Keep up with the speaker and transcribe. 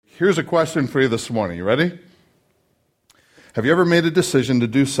here's a question for you this morning. You ready? Have you ever made a decision to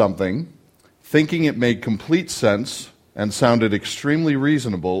do something, thinking it made complete sense and sounded extremely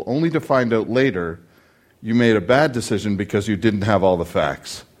reasonable, only to find out later you made a bad decision because you didn't have all the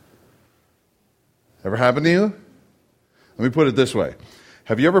facts? Ever happened to you? Let me put it this way.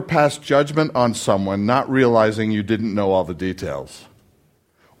 Have you ever passed judgment on someone not realizing you didn't know all the details?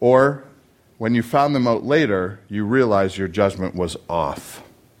 Or when you found them out later, you realize your judgment was off?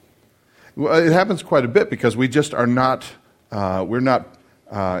 Well, it happens quite a bit because we just are not, we're not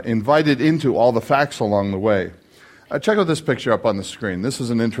invited into all the facts along the way. Check out this picture up on the screen. This is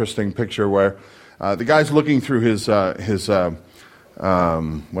an interesting picture where the guy's looking through his whatever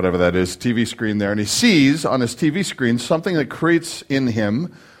that is, TV screen there, and he sees on his TV screen something that creates in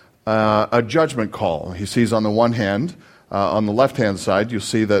him a judgment call. He sees on the one hand, on the left-hand side, you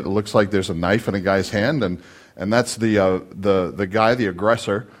see that it looks like there's a knife in a guy's hand, and that's the guy, the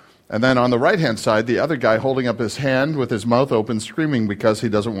aggressor. And then on the right-hand side, the other guy holding up his hand with his mouth open, screaming because he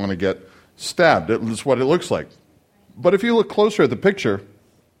doesn't want to get stabbed. That's what it looks like. But if you look closer at the picture,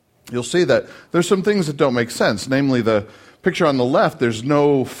 you'll see that there's some things that don't make sense. Namely, the picture on the left, there's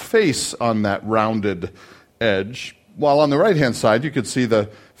no face on that rounded edge, while on the right-hand side, you could see the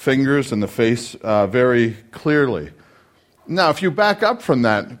fingers and the face very clearly. Now, if you back up from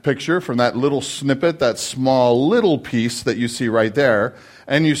that picture, from that little snippet, that small little piece that you see right there,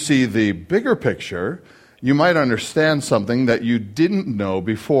 and you see the bigger picture, you might understand something that you didn't know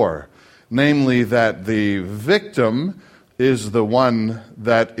before. Namely, that the victim is the one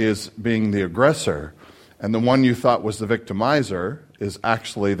that is being the aggressor, and the one you thought was the victimizer is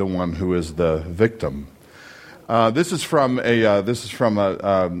actually the one who is the victim. This is from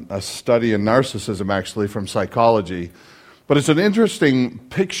a study in narcissism, actually, from psychology. But it's an interesting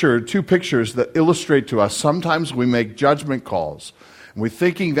picture, two pictures that illustrate to us sometimes we make judgment calls. And we're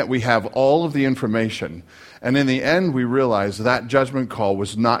thinking that we have all of the information. And in the end, we realize that judgment call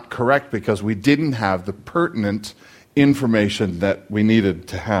was not correct because we didn't have the pertinent information that we needed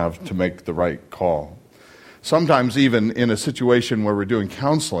to have to make the right call. Sometimes even in a situation where we're doing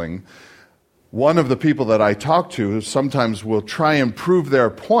counseling, one of the people that I talk to sometimes will try and prove their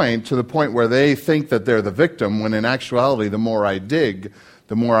point to the point where they think that they're the victim, when in actuality, the more I dig,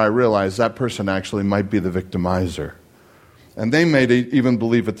 the more I realize that person actually might be the victimizer. And they may even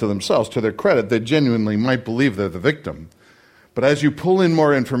believe it to themselves. To their credit, they genuinely might believe they're the victim. But as you pull in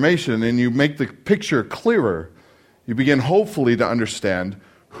more information and you make the picture clearer, you begin hopefully to understand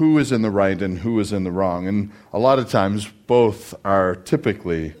who is in the right and who is in the wrong. And a lot of times, both are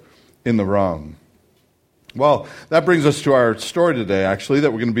typically in the wrong. Well, that brings us to our story today, actually,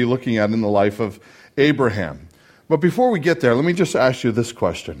 that we're going to be looking at in the life of Abraham. But before we get there, let me just ask you this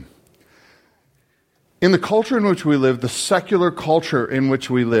question. In the culture in which we live, the secular culture in which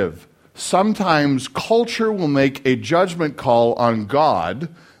we live, sometimes culture will make a judgment call on God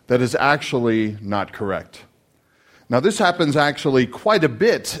that is actually not correct. Now, this happens actually quite a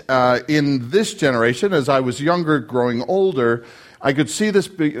bit in this generation. As I was younger, growing older, I could see this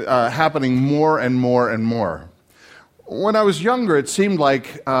happening more and more and more. When I was younger, it seemed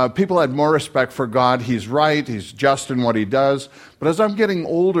like people had more respect for God. He's right, he's just in what he does. But as I'm getting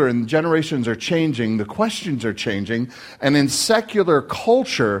older and generations are changing, the questions are changing, and in secular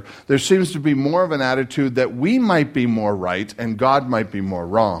culture, there seems to be more of an attitude that we might be more right and God might be more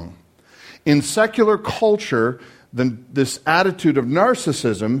wrong. In secular culture, this attitude of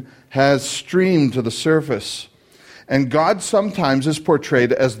narcissism has streamed to the surface. And God sometimes is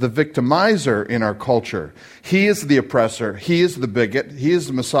portrayed as the victimizer in our culture. He is the oppressor. He is the bigot. He is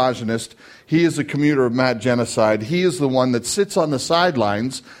the misogynist. He is the commuter of mass genocide. He is the one that sits on the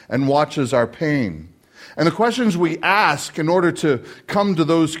sidelines and watches our pain. And the questions we ask in order to come to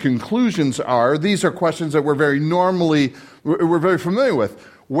those conclusions these are questions that we're very familiar with.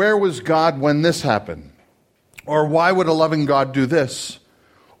 Where was God when this happened? Or why would a loving God do this?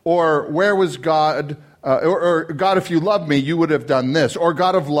 Or where was God... or God, if you love me, you would have done this. Or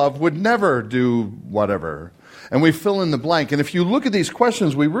God of love would never do whatever. And we fill in the blank. And if you look at these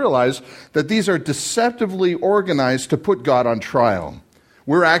questions, we realize that these are deceptively organized to put God on trial.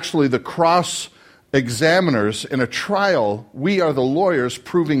 We're actually the cross-examiners in a trial. We are the lawyers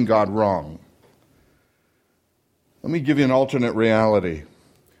proving God wrong. Let me give you an alternate reality.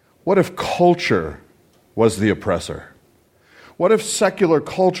 What if culture was the oppressor? What if secular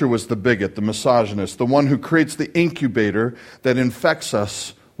culture was the bigot, the misogynist, the one who creates the incubator that infects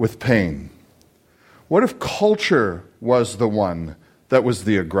us with pain? What if culture was the one that was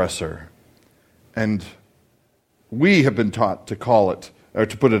the aggressor? And we have been taught to call it, or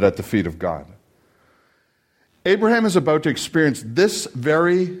to put it at the feet of God. Abraham is about to experience this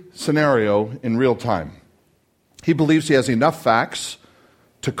very scenario in real time. He believes he has enough facts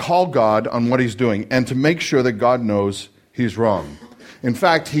to call God on what he's doing and to make sure that God knows he's wrong. In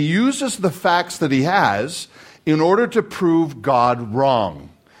fact, he uses the facts that he has in order to prove God wrong.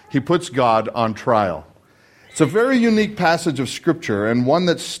 He puts God on trial. It's a very unique passage of Scripture and one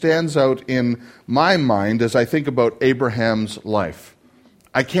that stands out in my mind as I think about Abraham's life.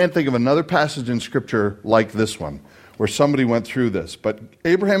 I can't think of another passage in Scripture like this one, where somebody went through this. But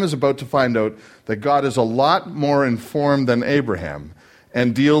Abraham is about to find out that God is a lot more informed than Abraham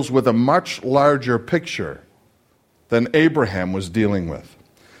and deals with a much larger picture than Abraham was dealing with.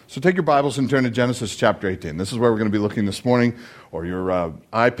 So take your Bibles and turn to Genesis chapter 18. This is where we're going to be looking this morning, or your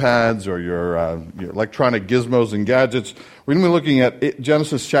iPads or your electronic gizmos and gadgets. We're going to be looking at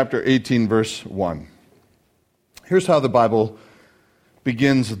Genesis chapter 18, verse 1. Here's how the Bible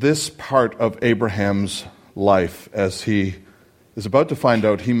begins this part of Abraham's life as he is about to find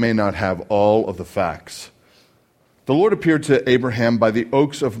out he may not have all of the facts. The Lord appeared to Abraham by the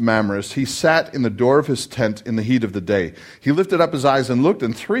oaks of Mamre. He sat in the door of his tent in the heat of the day. He lifted up his eyes and looked,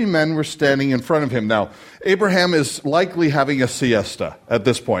 and 3 men were standing in front of him. Now, Abraham is likely having a siesta at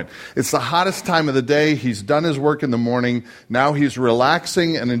this point. It's the hottest time of the day. He's done his work in the morning. Now he's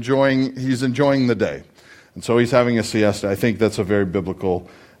relaxing and enjoying the day. And so he's having a siesta. I think that's a very biblical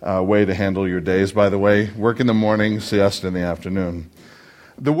way to handle your days, by the way. Work in the morning, siesta in the afternoon.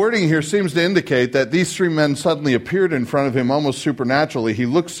 The wording here seems to indicate that these 3 men suddenly appeared in front of him almost supernaturally. He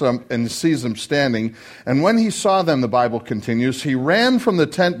looks up and sees them standing. And when he saw them, the Bible continues, he ran from the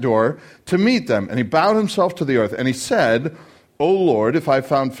tent door to meet them. And he bowed himself to the earth. And he said, "O Lord, if I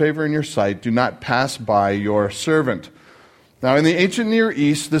found favor in your sight, do not pass by your servant." Now, in the ancient Near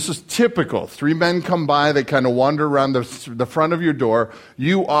East, this is typical. 3 men come by, they kind of wander around the front of your door.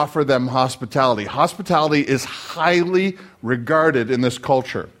 You offer them hospitality. Hospitality is highly regarded in this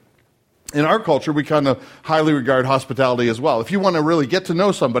culture. In our culture, we kind of highly regard hospitality as well. If you want to really get to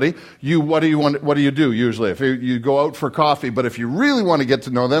know somebody, what do you do usually? If you go out for coffee, but if you really want to get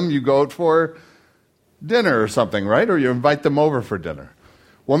to know them, you go out for dinner or something, right? Or you invite them over for dinner.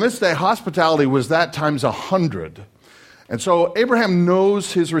 Well, in this day, hospitality was that times 100. And so Abraham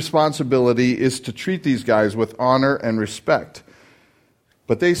knows his responsibility is to treat these guys with honor and respect.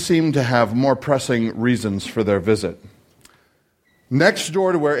 But they seem to have more pressing reasons for their visit. Next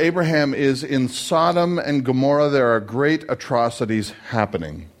door to where Abraham is, in Sodom and Gomorrah, there are great atrocities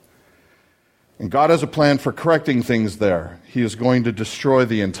happening. And God has a plan for correcting things there. He is going to destroy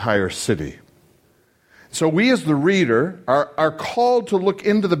the entire city. So we as the reader are called to look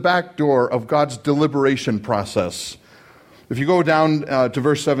into the back door of God's deliberation process. If you go down to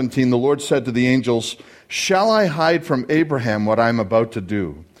verse 17, the Lord said to the angels, "Shall I hide from Abraham what I am about to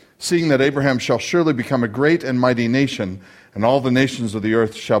do, seeing that Abraham shall surely become a great and mighty nation, and all the nations of the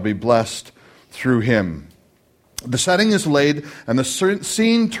earth shall be blessed through him?" The setting is laid, and the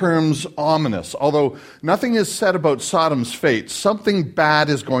scene turns ominous. Although nothing is said about Sodom's fate, something bad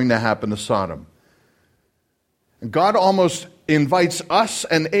is going to happen to Sodom. God almost invites us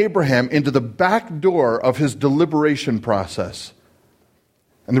and Abraham into the back door of his deliberation process.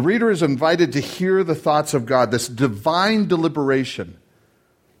 And the reader is invited to hear the thoughts of God, this divine deliberation.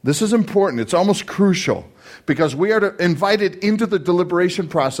 This is important. It's almost crucial because we are invited into the deliberation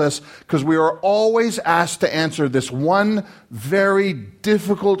process because we are always asked to answer this one very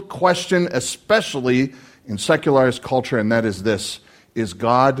difficult question, especially in secularized culture, and that is this: is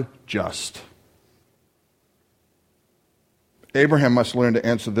God just? Abraham must learn to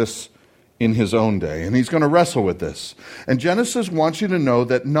answer this in his own day, and he's going to wrestle with this. And Genesis wants you to know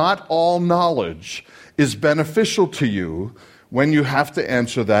that not all knowledge is beneficial to you when you have to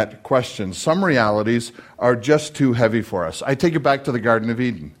answer that question. Some realities are just too heavy for us. I take it back to the Garden of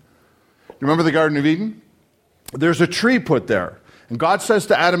Eden. You remember the Garden of Eden? There's a tree put there, and God says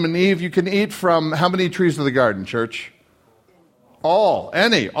to Adam and Eve, you can eat from how many trees of the garden, church? All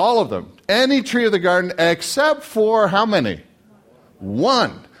of them. Any tree of the garden except for how many?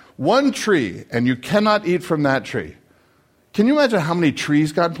 One tree, and you cannot eat from that tree. Can you imagine how many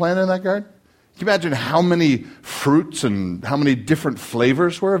trees God planted in that garden? Can you imagine how many fruits and how many different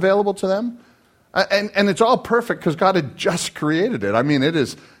flavors were available to them? And it's all perfect because God had just created it. I mean, it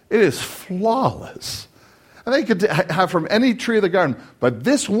is flawless. And they could have from any tree of the garden, but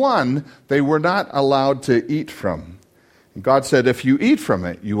this one they were not allowed to eat from. And God said, if you eat from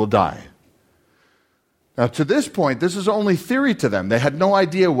it, you will die. Now, to this point, this is only theory to them. They had no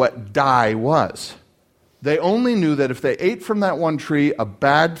idea what die was. They only knew that if they ate from that one tree, a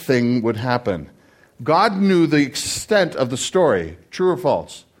bad thing would happen. God knew the extent of the story. True or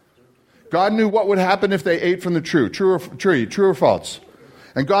false? God knew what would happen if they ate from the tree. True or false?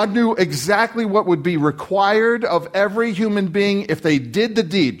 And God knew exactly what would be required of every human being if they did the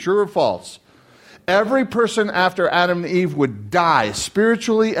deed. True or false? Every person after Adam and Eve would die,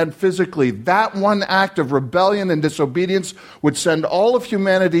 spiritually and physically. That one act of rebellion and disobedience would send all of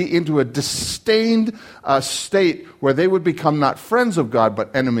humanity into a disdained state where they would become not friends of God,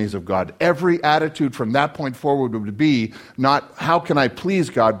 but enemies of God. Every attitude from that point forward would be not, how can I please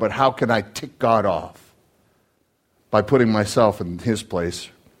God, but how can I tick God off? By putting myself in his place,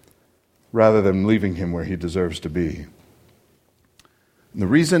 rather than leaving him where he deserves to be. And the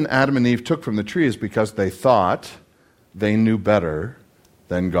reason Adam and Eve took from the tree is because they thought they knew better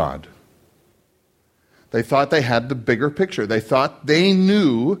than God. They thought they had the bigger picture. They thought they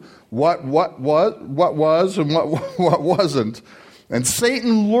knew what was and what wasn't. And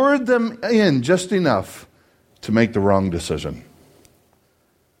Satan lured them in just enough to make the wrong decision.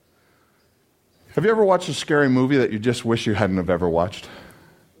 Have you ever watched a scary movie that you just wish you hadn't have ever watched?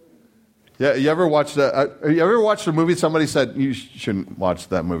 Yeah, you ever watched a movie somebody said you shouldn't watch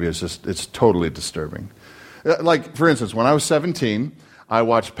that movie? It's totally disturbing. Like, for instance, when I was 17, I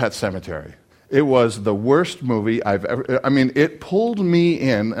watched Pet Sematary. It was the worst movie I've ever... I mean, it pulled me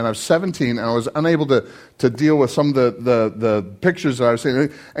in, and I was 17, and I was unable to deal with some of the pictures that I was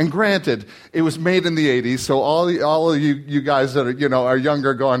seeing. And granted, it was made in the 80s, so all of you guys that are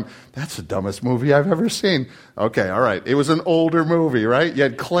younger going, that's the dumbest movie I've ever seen. Okay, all right. It was an older movie, right? You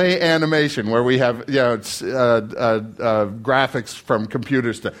had clay animation where we have graphics from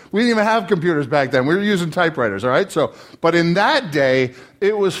computers. We didn't even have computers back then. We were using typewriters, all right? But in that day,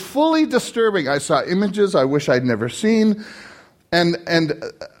 it was fully disturbing. I saw images I wish I'd never seen, and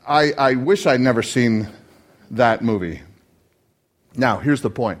I wish I'd never seen that movie. Now, here's the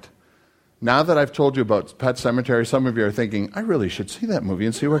point. Now that I've told you about Pet Sematary, some of you are thinking, I really should see that movie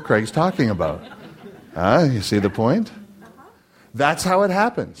and see what Craig's talking about. You see the point? That's how it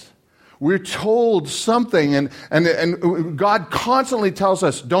happens. We're told something, and God constantly tells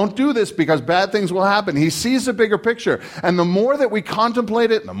us, don't do this because bad things will happen. He sees the bigger picture. And the more that we contemplate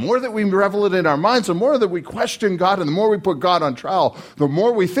it, and the more that we revel it in our minds, the more that we question God, and the more we put God on trial, the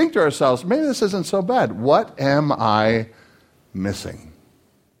more we think to ourselves, maybe this isn't so bad. What am I missing?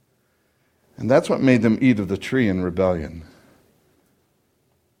 And that's what made them eat of the tree in rebellion.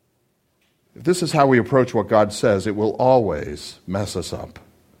 If this is how we approach what God says, it will always mess us up.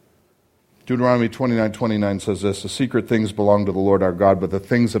 Deuteronomy 29:29 says this, the secret things belong to the Lord our God, but the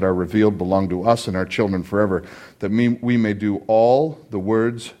things that are revealed belong to us and our children forever, that we may do all the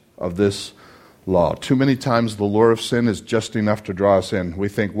words of this law. Too many times the lure of sin is just enough to draw us in. We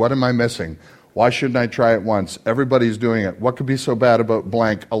think, what am I missing? Why shouldn't I try it once? Everybody's doing it. What could be so bad about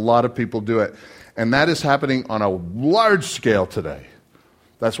blank? A lot of people do it. And that is happening on a large scale today.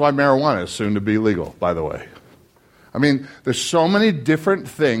 That's why marijuana is soon to be legal, by the way. I mean, there's so many different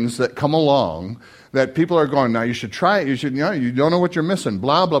things that come along that people are going, now you should try it. You don't know what you're missing.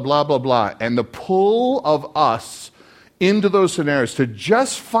 Blah, blah, blah, blah, blah. And the pull of us into those scenarios to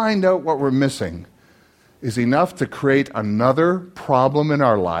just find out what we're missing is enough to create another problem in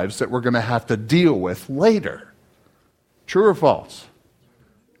our lives that we're going to have to deal with later. True or false?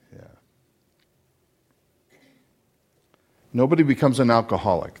 Yeah. Nobody becomes an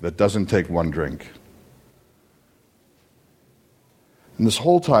alcoholic that doesn't take one drink. And this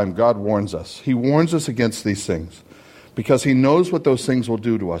whole time, God warns us. He warns us against these things because he knows what those things will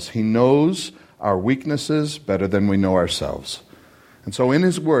do to us. He knows our weaknesses better than we know ourselves. And so in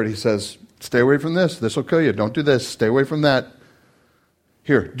his word, he says, stay away from this. This will kill you. Don't do this. Stay away from that.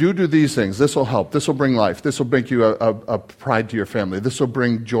 Here, do these things. This will help. This will bring life. This will bring you a pride to your family. This will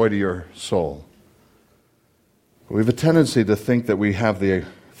bring joy to your soul. But we have a tendency to think that we have the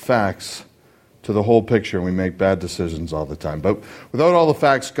facts to the whole picture, and we make bad decisions all the time. But without all the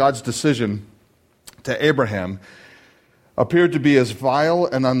facts, God's decision to Abraham appeared to be as vile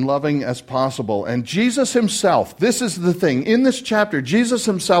and unloving as possible. And Jesus himself, this is the thing, in this chapter, Jesus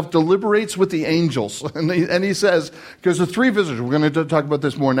himself deliberates with the angels. And he says, because the three visitors, we're going to talk about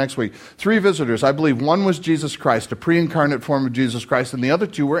this more next week, three visitors, I believe one was Jesus Christ, a pre-incarnate form of Jesus Christ, and the other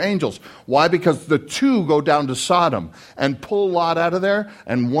two were angels. Why? Because the two go down to Sodom and pull Lot out of there,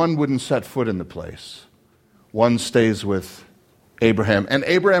 and one wouldn't set foot in the place. One stays with Abraham. And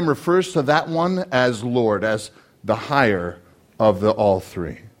Abraham refers to that one as Lord, as the higher of the all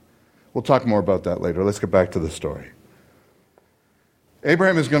three. We'll talk more about that later. Let's get back to the story.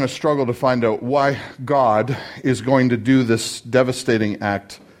 Abraham is going to struggle to find out why God is going to do this devastating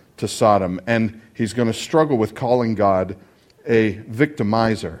act to Sodom, and he's going to struggle with calling God a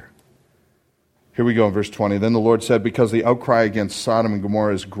victimizer. Here we go in verse 20. Then the Lord said, because the outcry against Sodom and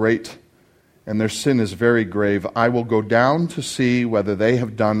Gomorrah is great and their sin is very grave. I will go down to see whether they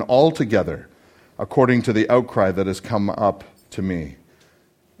have done altogether according to the outcry that has come up to me.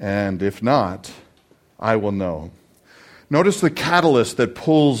 And if not, I will know. Notice the catalyst that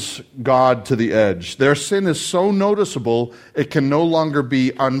pulls God to the edge. Their sin is so noticeable, it can no longer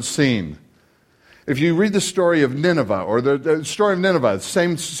be unseen. If you read the story of Nineveh, or the story of Nineveh,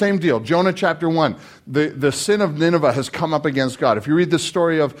 same deal. Jonah chapter 1, the sin of Nineveh has come up against God. If you read the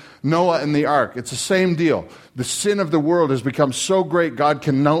story of Noah and the ark, it's the same deal. The sin of the world has become so great, God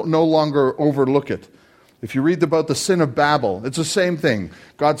can no longer overlook it. If you read about the sin of Babel, it's the same thing.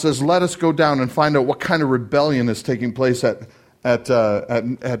 God says, let us go down and find out what kind of rebellion is taking place at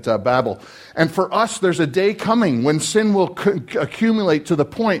Babel. And for us, there's a day coming when sin will accumulate to the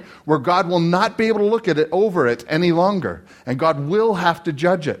point where God will not be able to look at it over it any longer. And God will have to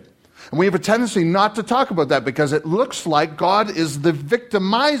judge it. And we have a tendency not to talk about that because it looks like God is the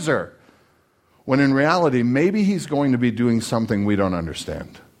victimizer, when in reality, maybe he's going to be doing something we don't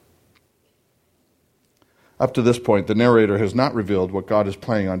understand. Up to this point, the narrator has not revealed what God is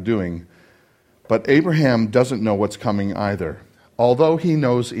planning on doing, but Abraham doesn't know what's coming either. Although he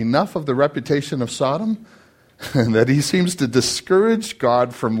knows enough of the reputation of Sodom that he seems to discourage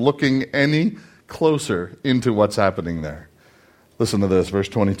God from looking any closer into what's happening there. Listen to this, verse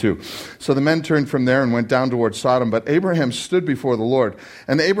 22. So the men turned from there and went down towards Sodom, but Abraham stood before the Lord.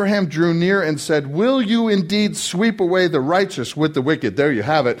 And Abraham drew near and said, will you indeed sweep away the righteous with the wicked? There you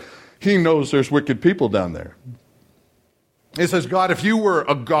have it. He knows there's wicked people down there. He says, God, if you were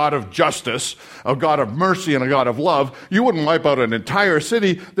a God of justice, a God of mercy, and a God of love, you wouldn't wipe out an entire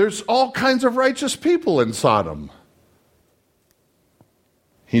city. There's all kinds of righteous people in Sodom.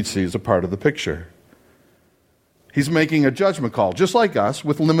 He sees a part of the picture. He's making a judgment call, just like us,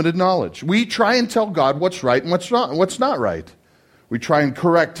 with limited knowledge. We try and tell God what's right and what's not right. We try and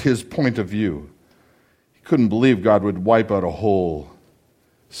correct his point of view. He couldn't believe God would wipe out a whole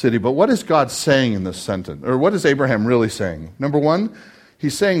city. But what is God saying in this sentence? Or what is Abraham really saying? Number one,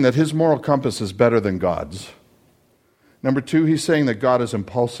 he's saying that his moral compass is better than God's. Number two, he's saying that God is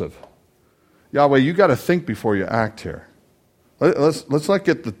impulsive. Yahweh, you got to think before you act here. Let's not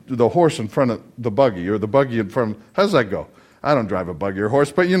get the horse in front of the buggy, or the buggy in front of... How does that go? I don't drive a buggy or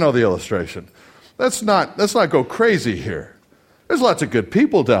horse, but you know the illustration. Let's not go crazy here. There's lots of good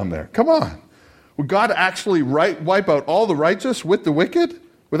people down there. Come on. Would God actually wipe out all the righteous with the wicked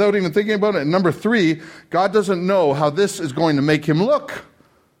without even thinking about it? And number three, God doesn't know how this is going to make him look.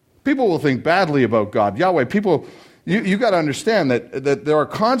 People will think badly about God. Yahweh, people, you got to understand that there are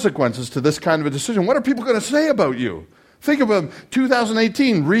consequences to this kind of a decision. What are people going to say about you? Think about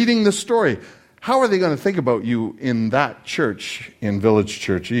 2018, reading this story. How are they going to think about you in that church, in Village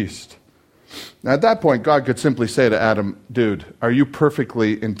Church East? Now, at that point, God could simply say to Adam, dude, are you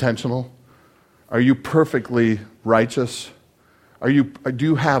perfectly intentional? Are you perfectly righteous? Do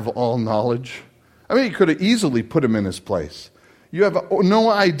you have all knowledge? I mean, he could have easily put him in his place. You have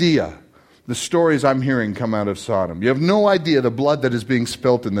no idea the stories I'm hearing come out of Sodom. You have no idea the blood that is being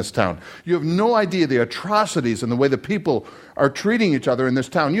spilt in this town. You have no idea the atrocities and the way the people are treating each other in this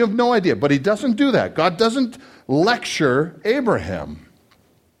town. You have no idea. But he doesn't do that. God doesn't lecture Abraham.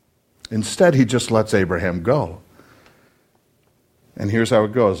 Instead, he just lets Abraham go. And here's how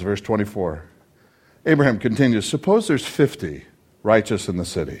it goes, verse 24. Abraham continues, suppose there's 50 righteous in the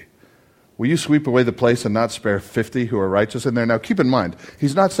city. Will you sweep away the place and not spare 50 who are righteous in there? Now keep in mind,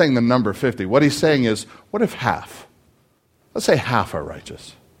 he's not saying the number 50. What he's saying is, what if half? Let's say half are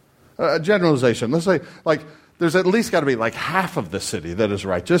righteous. A generalization. Let's say, there's at least got to be half of the city that is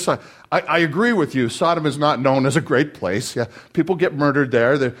righteous. I agree with you. Sodom is not known as a great place. Yeah, people get murdered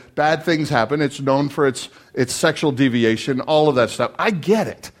there. Bad things happen. It's known for its sexual deviation, all of that stuff. I get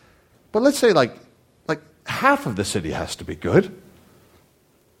it. But let's say half of the city has to be good.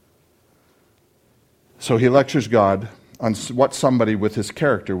 So he lectures God on what somebody with his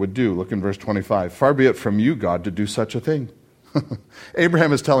character would do. Look in verse 25. Far be it from you, God, to do such a thing.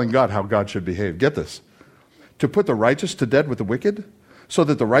 Abraham is telling God how God should behave. Get this. To put the righteous to death with the wicked, so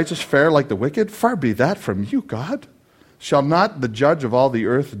that the righteous fare like the wicked? Far be that from you, God. Shall not the judge of all the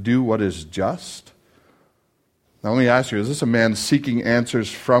earth do what is just? Now let me ask you, is this a man seeking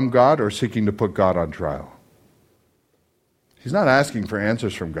answers from God or seeking to put God on trial? He's not asking for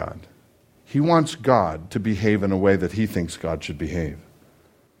answers from God. He wants God to behave in a way that he thinks God should behave.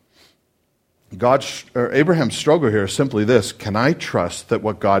 Abraham's struggle here is simply this: can I trust that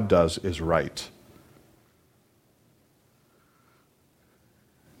what God does is right?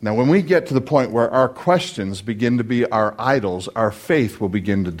 Now, when we get to the point where our questions begin to be our idols, our faith will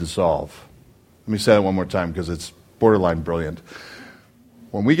begin to dissolve. Let me say that one more time because it's borderline brilliant.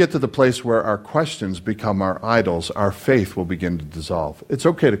 When we get to the place where our questions become our idols, our faith will begin to dissolve. It's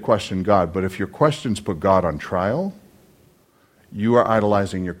okay to question God, but if your questions put God on trial, you are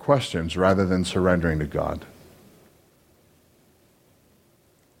idolizing your questions rather than surrendering to God.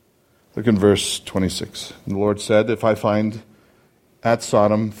 Look in verse 26. The Lord said, if I find at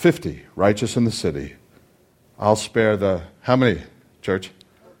Sodom 50 righteous in the city, I'll spare the, how many, church?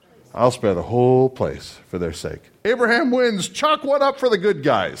 I'll spare the whole place for their sake. Abraham wins. Chalk one up for the good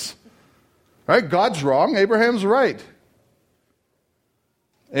guys. Right? God's wrong. Abraham's right.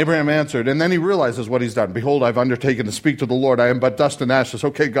 Abraham answered, and then he realizes what he's done. Behold, I've undertaken to speak to the Lord. I am but dust and ashes.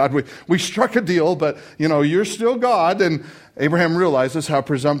 Okay, God, we struck a deal, but, you're still God. And Abraham realizes how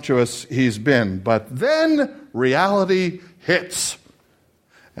presumptuous he's been. But then reality hits.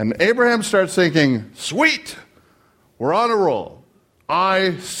 And Abraham starts thinking, sweet, we're on a roll.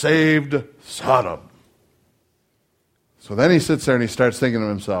 I saved Sodom. So then he sits there and he starts thinking to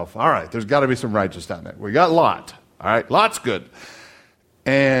himself, all right, there's got to be some righteous down there. We got Lot. All right, Lot's good.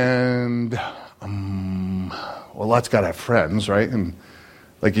 And, Lot's got to have friends, right? And,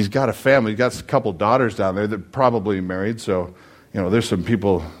 he's got a family. He's got a couple daughters down there that are probably married. So, there's some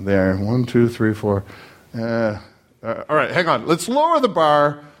people there. 1, 2, 3, 4. All right, hang on. Let's lower the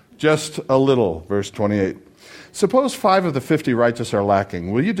bar just a little. Verse 28. Suppose 5 of the 50 righteous are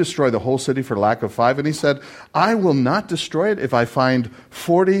lacking. Will you destroy the whole city for lack of 5? And he said, I will not destroy it if I find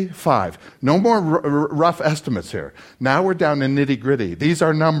 45. No more rough estimates here. Now we're down to nitty-gritty. These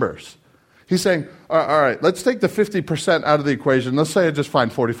are numbers. He's saying, all right, let's take the 50% out of the equation. Let's say I just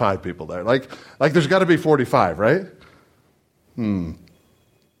find 45 people there. Like there's got to be 45, right?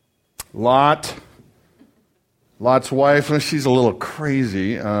 Lot's wife, she's a little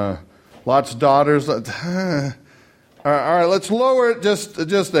crazy. Lot's daughters. All right, let's lower it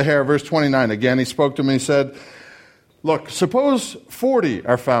just a hair. Verse 29. Again, he spoke to me and said, look, suppose 40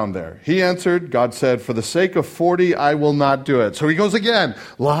 are found there. He answered, God said, for the sake of 40, I will not do it. So he goes again.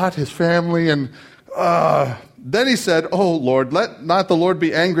 Lot, his family, and then he said, oh, Lord, let not the Lord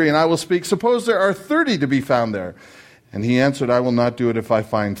be angry, and I will speak. Suppose there are 30 to be found there. And he answered, I will not do it if I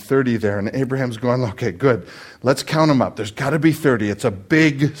find 30 there. And Abraham's going, okay, good. Let's count them up. There's got to be 30. It's a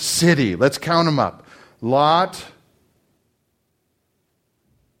big city. Let's count them up. Lot.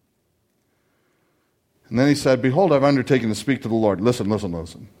 And then he said, behold, I've undertaken to speak to the Lord.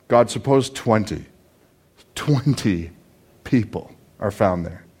 Listen. God, suppose 20 people are found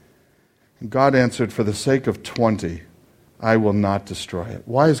there. And God answered, for the sake of 20, I will not destroy it.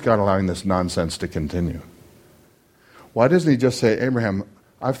 Why is God allowing this nonsense to continue? Why doesn't he just say, Abraham,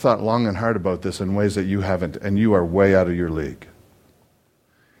 I've thought long and hard about this in ways that you haven't, and you are way out of your league.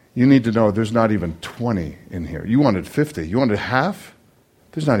 You need to know there's not even 20 in here. You wanted 50. You wanted half?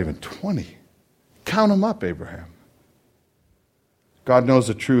 There's not even 20. Count them up, Abraham. God knows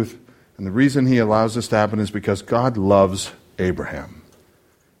the truth, and the reason he allows this to happen is because God loves Abraham.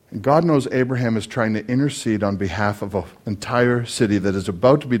 And God knows Abraham is trying to intercede on behalf of an entire city that is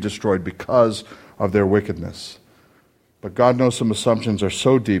about to be destroyed because of their wickedness. But God knows some assumptions are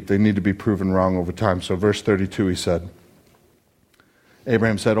so deep they need to be proven wrong over time. So verse 32 he said,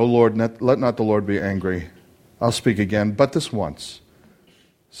 Abraham said, O Lord, let not the Lord be angry. I'll speak again, but this once.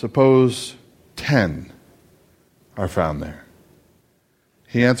 Suppose 10 are found there.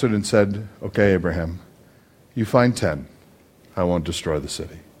 He answered and said, okay, Abraham, you find 10. I won't destroy the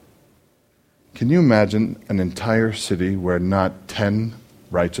city. Can you imagine an entire city where not 10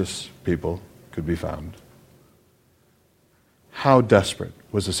 righteous people could be found? How desperate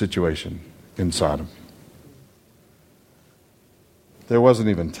was the situation in Sodom? There wasn't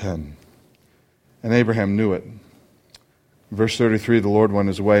even 10. And Abraham knew it. Verse 33, the Lord went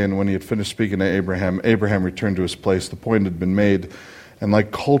his way, and when he had finished speaking to Abraham, Abraham returned to his place. The point had been made. And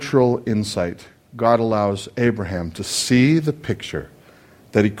like cultural insight, God allows Abraham to see the picture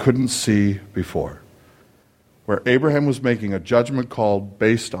that he couldn't see before. Where Abraham was making a judgment call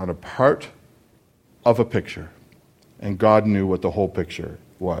based on a part of a picture. And God knew what the whole picture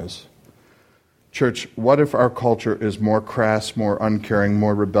was. Church, what if our culture is more crass, more uncaring,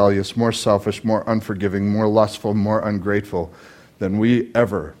 more rebellious, more selfish, more unforgiving, more lustful, more ungrateful than we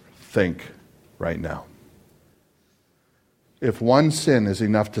ever think right now? If one sin is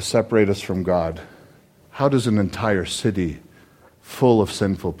enough to separate us from God, how does an entire city full of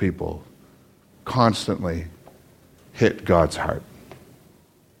sinful people constantly hit God's heart?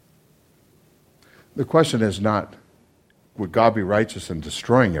 The question is not, would God be righteous in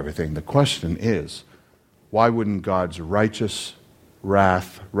destroying everything? The question is, why wouldn't God's righteous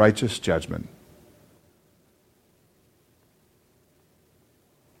wrath, righteous judgment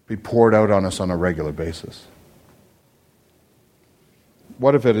be poured out on us on a regular basis?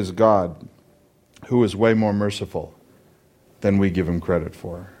 What if it is God who is way more merciful than we give him credit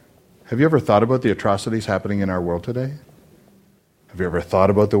for? Have you ever thought about the atrocities happening in our world today? Have you ever thought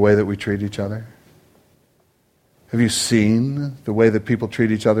about the way that we treat each other? Have you seen the way that people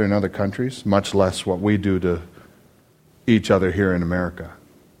treat each other in other countries, much less what we do to each other here in America?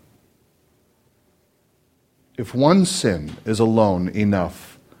 If one sin is alone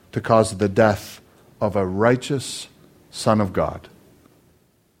enough to cause the death of a righteous Son of God,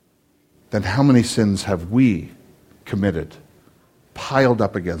 then how many sins have we committed, piled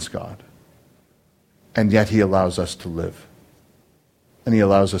up against God? And yet he allows us to live. And he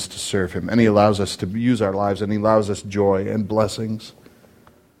allows us to serve him. And he allows us to use our lives. And he allows us joy and blessings.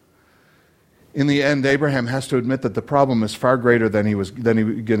 In the end, Abraham has to admit that the problem is far greater than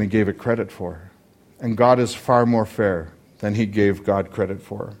he gave it credit for. And God is far more fair than he gave God credit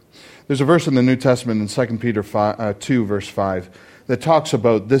for. There's a verse in the New Testament in 2 Peter 2, verse 5, that talks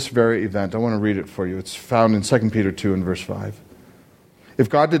about this very event. I want to read it for you. It's found in 2 Peter 2 and verse 5. If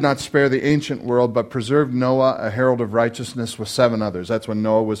God did not spare the ancient world, but preserved Noah, a herald of righteousness, with 7 others. That's when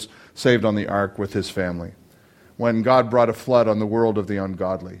Noah was saved on the ark with his family. When God brought a flood on the world of the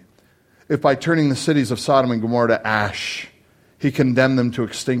ungodly. If by turning the cities of Sodom and Gomorrah to ash, he condemned them to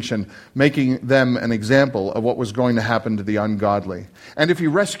extinction, making them an example of what was going to happen to the ungodly. And if he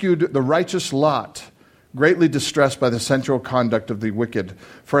rescued the righteous Lot, greatly distressed by the sensual conduct of the wicked,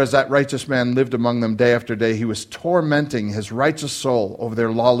 for as that righteous man lived among them day after day, he was tormenting his righteous soul over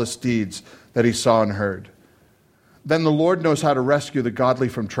their lawless deeds that he saw and heard. Then the Lord knows how to rescue the godly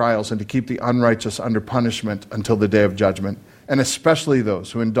from trials and to keep the unrighteous under punishment until the day of judgment, and especially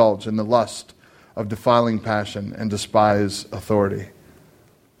those who indulge in the lust of defiling passion and despise authority.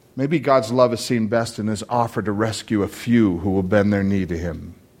 Maybe God's love is seen best in his offer to rescue a few who will bend their knee to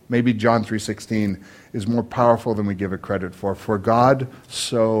him. Maybe John 3:16 is more powerful than we give it credit for. For God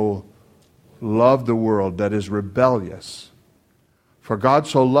so loved the world that is rebellious. For God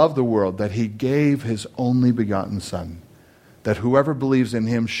so loved the world that he gave his only begotten Son, that whoever believes in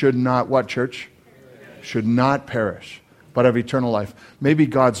him should not, what, church? Should not perish, but have eternal life. Maybe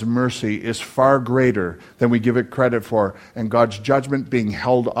God's mercy is far greater than we give it credit for, and God's judgment being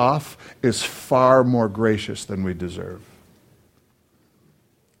held off is far more gracious than we deserve.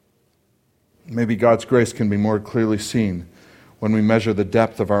 Maybe God's grace can be more clearly seen when we measure the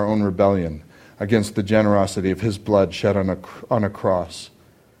depth of our own rebellion against the generosity of his blood shed on a cross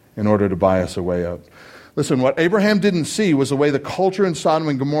in order to buy us a way out. Listen, what Abraham didn't see was the way the culture in Sodom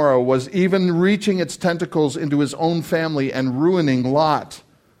and Gomorrah was even reaching its tentacles into his own family and ruining Lot.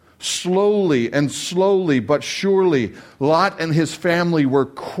 Slowly but surely, Lot and his family were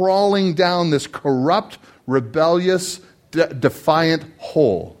crawling down this corrupt, rebellious, defiant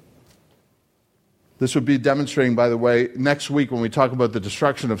hole. This would be demonstrating, by the way, next week when we talk about the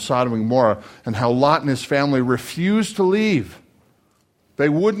destruction of Sodom and Gomorrah and how Lot and his family refused to leave. They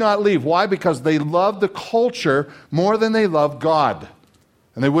would not leave. Why? Because they loved the culture more than they loved God.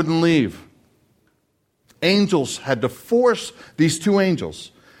 And they wouldn't leave. Angels had to force, these 2 angels,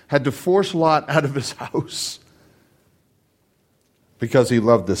 had to force Lot out of his house because he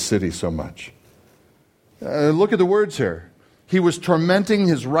loved this city so much. Look at the words here. He was tormenting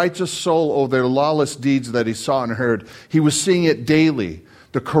his righteous soul over their lawless deeds that he saw and heard. He was seeing it daily.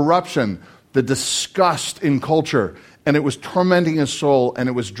 The corruption, the disgust in culture. And it was tormenting his soul, and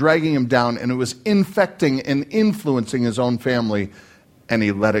it was dragging him down, and it was infecting and influencing his own family, and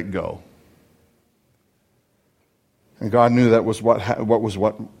he let it go. And God knew that was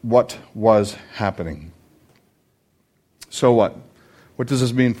what was happening. So what? What does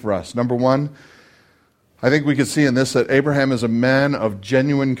this mean for us? Number 1, I think we could see in this that Abraham is a man of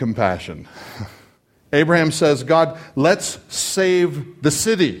genuine compassion. Abraham says, God, let's save the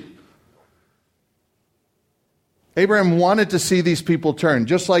city. Abraham wanted to see these people turn,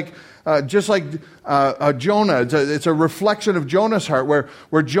 just like Jonah. It's a reflection of Jonah's heart,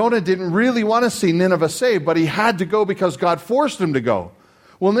 where Jonah didn't really want to see Nineveh saved, but he had to go because God forced him to go.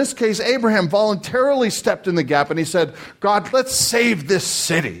 Well, in this case, Abraham voluntarily stepped in the gap and he said, God, let's save this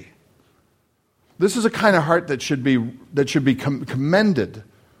city. This is a kind of heart that should be commended,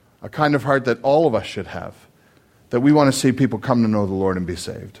 a kind of heart that all of us should have, that we want to see people come to know the Lord and be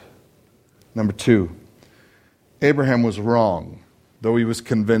saved. Number 2, Abraham was wrong, though he was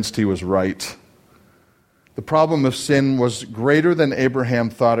convinced he was right. The problem of sin was greater than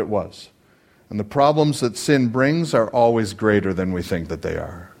Abraham thought it was. And the problems that sin brings are always greater than we think that they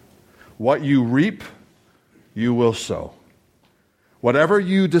are. What you reap, you will sow. Whatever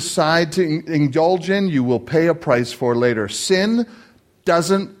you decide to indulge in, you will pay a price for later. Sin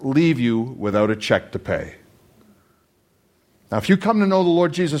doesn't leave you without a check to pay. Now, if you come to know the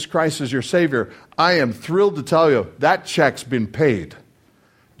Lord Jesus Christ as your Savior, I am thrilled to tell you that check's been paid.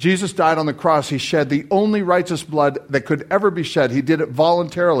 Jesus died on the cross. He shed the only righteous blood that could ever be shed. He did it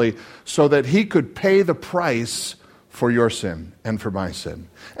voluntarily so that he could pay the price for your sin and for my sin.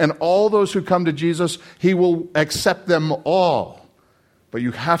 And all those who come to Jesus, he will accept them all. But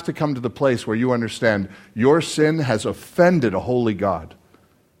you have to come to the place where you understand your sin has offended a holy God.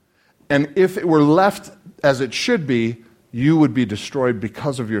 And if it were left as it should be, you would be destroyed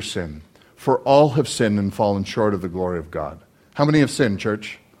because of your sin. For all have sinned and fallen short of the glory of God. How many have sinned,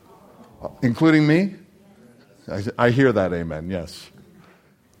 church? Including me? I hear that, amen, yes.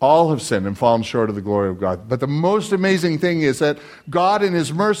 All have sinned and fallen short of the glory of God. But the most amazing thing is that God in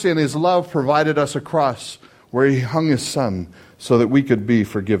his mercy and his love provided us a cross where he hung his son so that we could be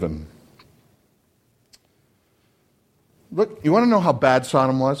forgiven. Look, you want to know how bad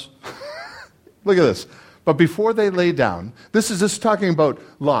Sodom was? Look at this. But before they lay down, this is talking about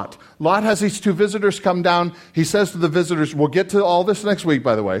Lot. Lot has these two visitors come down. He says to the visitors, we'll get to all this next week,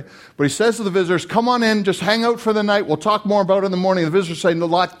 by the way, but he says to the visitors, come on in, just hang out for the night. We'll talk more about it in the morning. The visitors say to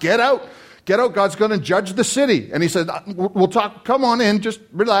Lot, get out. Get out. God's going to judge the city. And he said, we'll talk, come on in, just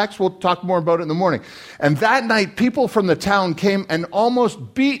relax. We'll talk more about it in the morning. And that night, people from the town came and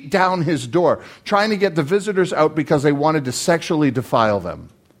almost beat down his door, trying to get the visitors out because they wanted to sexually defile them.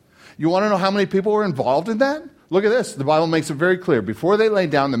 You want to know how many people were involved in that? Look at this. The Bible makes it very clear. Before they lay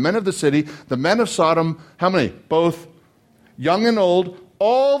down, the men of the city, the men of Sodom, how many? Both young and old,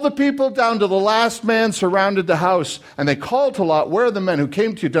 all the people down to the last man surrounded the house. And they called to Lot, where are the men who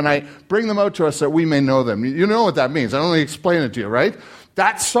came to you tonight? Bring them out to us that we may know them. You know what that means. I don't only explain it to you, right?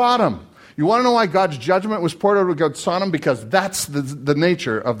 That's Sodom. You want to know why God's judgment was poured out against Sodom? Because that's the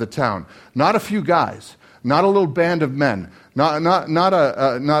nature of the town. Not a few guys. Not a little band of men. Not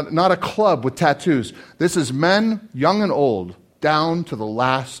a club with tattoos. This is men, young and old, down to the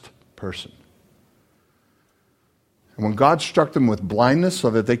last person. And when God struck them with blindness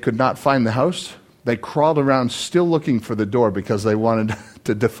so that they could not find the house, they crawled around still looking for the door because they wanted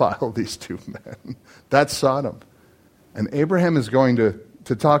to defile these two men. That's Sodom. And Abraham is going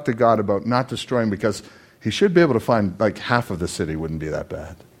to talk to God about not destroying because he should be able to find like half of the city wouldn't be that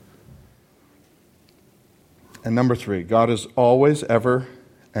bad. And number 3, God is always, ever,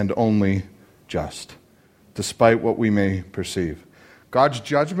 and only just, despite what we may perceive. God's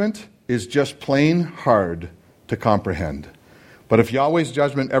judgment is just plain hard to comprehend. But if Yahweh's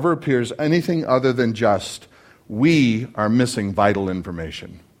judgment ever appears anything other than just, we are missing vital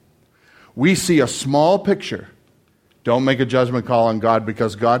information. We see a small picture. Don't make a judgment call on God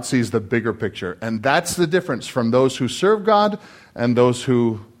because God sees the bigger picture. And that's the difference from those who serve God and those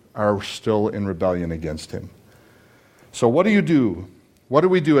who are still in rebellion against him. So what do you do? What do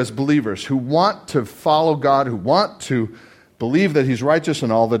we do as believers who want to follow God, who want to believe that he's righteous in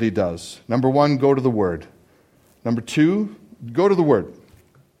all that he does? Number 1, go to the Word. Number 2, go to the Word.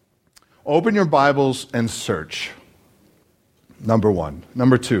 Open your Bibles and search. Number 1.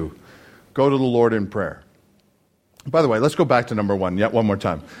 Number 2, go to the Lord in prayer. By the way, let's go back to number 1 yet one more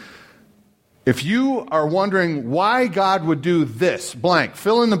time. If you are wondering why God would do this, blank,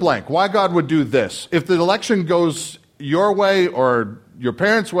 fill in the blank, why God would do this. If the election goes your way or your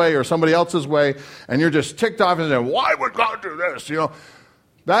parents' way or somebody else's way, and you're just ticked off and saying, why would God do this? You know,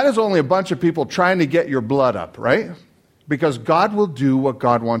 that is only a bunch of people trying to get your blood up, right? Because God will do what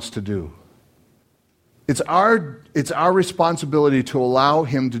God wants to do. It's our responsibility to allow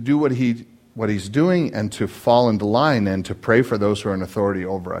him to do what he's doing and to fall into line and to pray for those who are in authority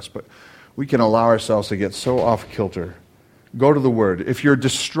over us. But we can allow ourselves to get so off kilter. Go to the Word. If you're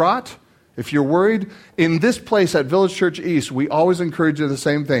distraught, if you're worried, in this place at Village Church East, we always encourage you the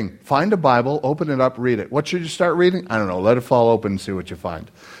same thing. Find a Bible, open it up, read it. What should you start reading? I don't know. Let it fall open and see what you find.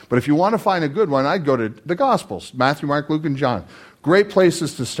 But if you want to find a good one, I'd go to the Gospels, Matthew, Mark, Luke, and John. Great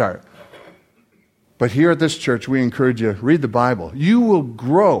places to start. But here at this church, we encourage you, read the Bible. You will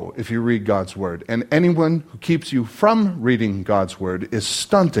grow if you read God's Word. And anyone who keeps you from reading God's Word is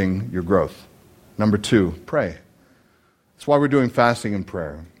stunting your growth. Number 2, pray. That's why we're doing fasting and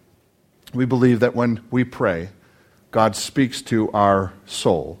prayer. We believe that when we pray, God speaks to our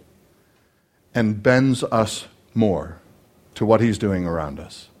soul and bends us more to what he's doing around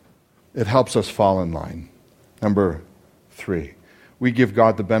us. It helps us fall in line. Number 3, we give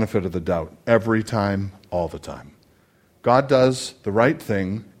God the benefit of the doubt every time, all the time. God does the right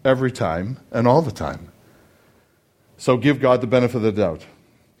thing every time and all the time. So give God the benefit of the doubt.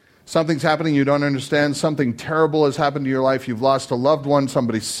 Something's happening you don't understand. Something terrible has happened to your life. You've lost a loved one.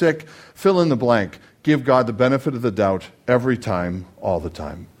 Somebody's sick. Fill in the blank. Give God the benefit of the doubt every time, all the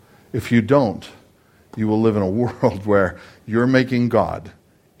time. If you don't, You will live in a world where you're making God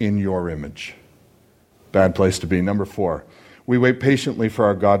in your image. Bad place to be. Number 4, we wait patiently for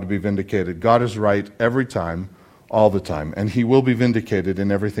our God to be vindicated. God is right every time, all the time, and he will be vindicated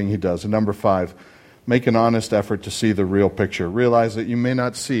in everything he does. And number 5, make an honest effort to see the real picture. Realize that you may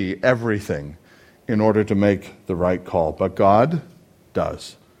not see everything in order to make the right call, but God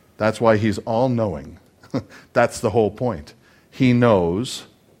does. That's why he's all-knowing. That's the whole point. He knows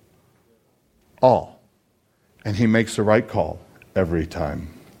all, and he makes the right call every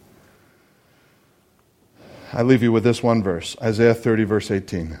time. I leave you with this one verse, Isaiah 30, verse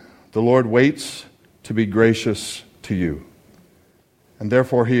 18. The Lord waits to be gracious to you, and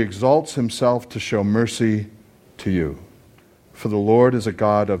therefore he exalts himself to show mercy to you. For the Lord is a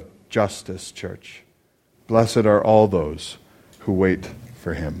God of justice, church. Blessed are all those who wait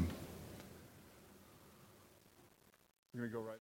for him.